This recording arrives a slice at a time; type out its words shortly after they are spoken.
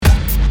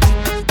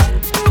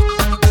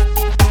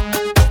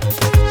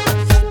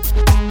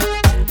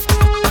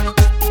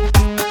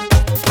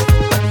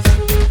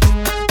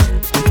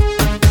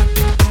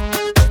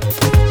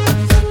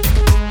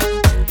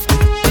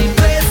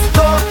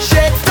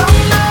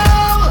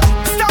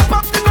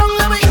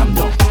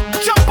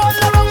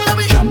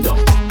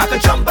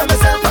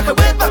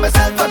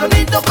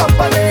no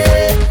company.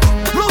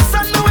 Loose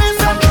and the ways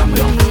and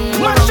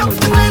mash up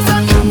the place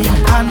and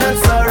I'm not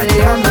sorry,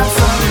 I'm not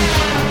sorry.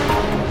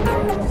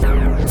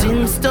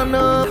 Things turn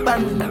up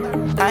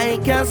and I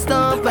can't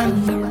stop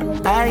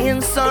and I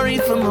ain't sorry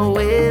for my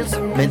ways,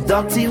 my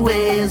dirty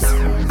ways.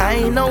 I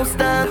ain't no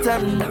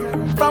starting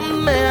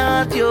from my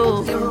heart,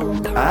 yo.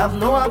 I have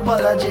no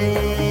apology,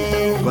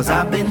 cause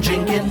I've been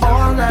drinking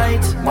all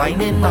night,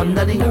 whining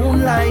under the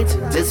moonlight.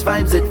 This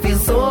vibes, it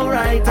feels so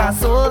right, I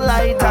so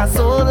light, I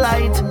so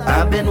light.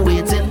 I've been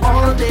waiting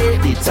all day,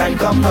 the time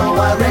come now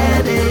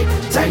already.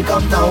 Time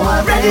come now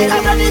already.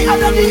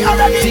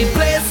 The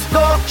place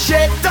go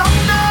shake down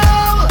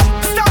now.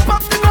 Stop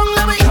up the ground,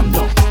 let me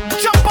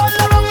jump all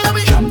around, let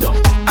me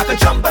I can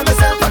jump by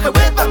myself, I can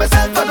wait by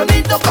myself, I don't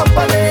need no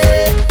company.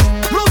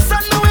 Loose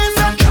and the ways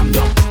and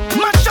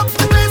mash up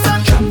the place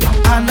and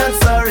I'm not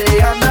sorry,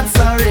 I'm not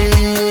sorry.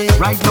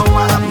 Right now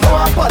I have no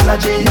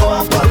apology, no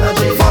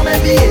apology for my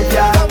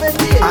behavior.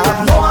 I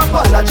have no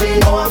apology,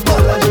 no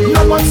apology,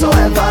 none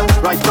whatsoever.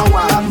 Right now I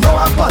have no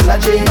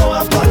apology, no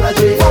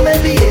apology for my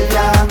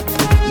behavior.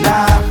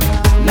 Nah,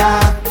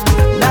 nah,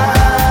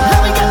 nah. Let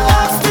me get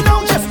lost, you know,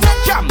 just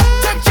take jam,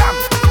 take jam,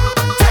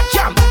 take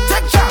jam,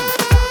 take jam.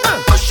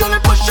 Push on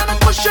it, push on it,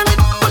 push on it,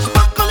 push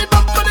back on it,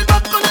 back on it,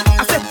 back on it.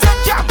 I said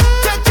take jam,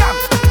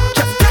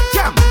 just take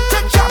jam,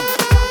 take jam.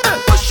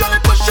 Push on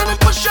it, push on it,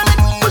 push on it,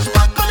 push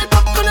back on it,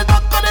 back on it,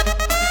 back on it.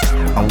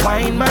 I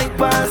wind my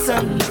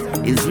person,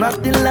 it's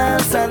not the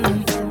last and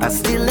I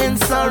still ain't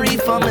sorry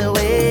for my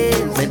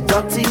ways, my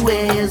dirty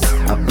ways.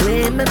 I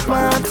play my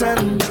part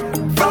and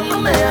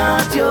from my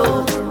heart,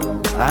 yo,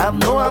 I have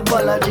no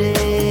apology,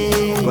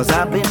 cause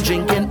I've been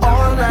drinking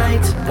all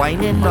night,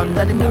 whining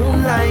under the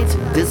moonlight.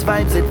 This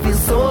vibes, it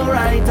feels so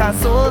right, I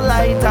so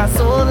light, I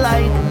so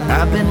light.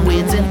 I've been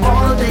waiting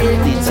all day,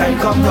 the time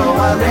come now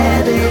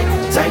already.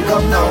 Time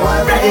come now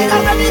already.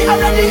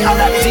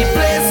 The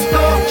place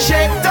go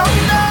shake down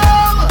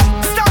now.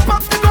 Stop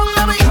up the ground,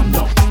 let me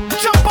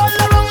jump all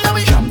around, let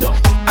me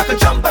I can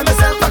jump by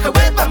myself, I can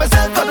wait by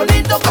myself, I don't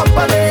need no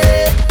company.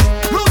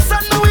 Loose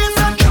and the ways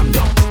and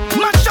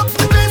mash up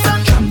the place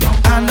and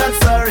I'm not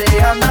sorry,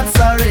 I'm not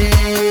sorry.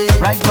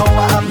 Right now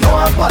I have no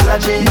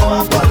apology, no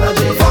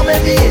apology for my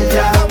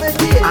behavior.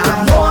 I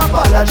have no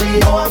apology,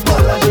 no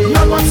apology,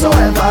 none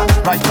whatsoever.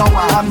 Right now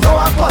I have no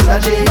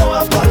apology, no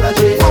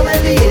apology for my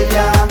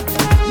behavior.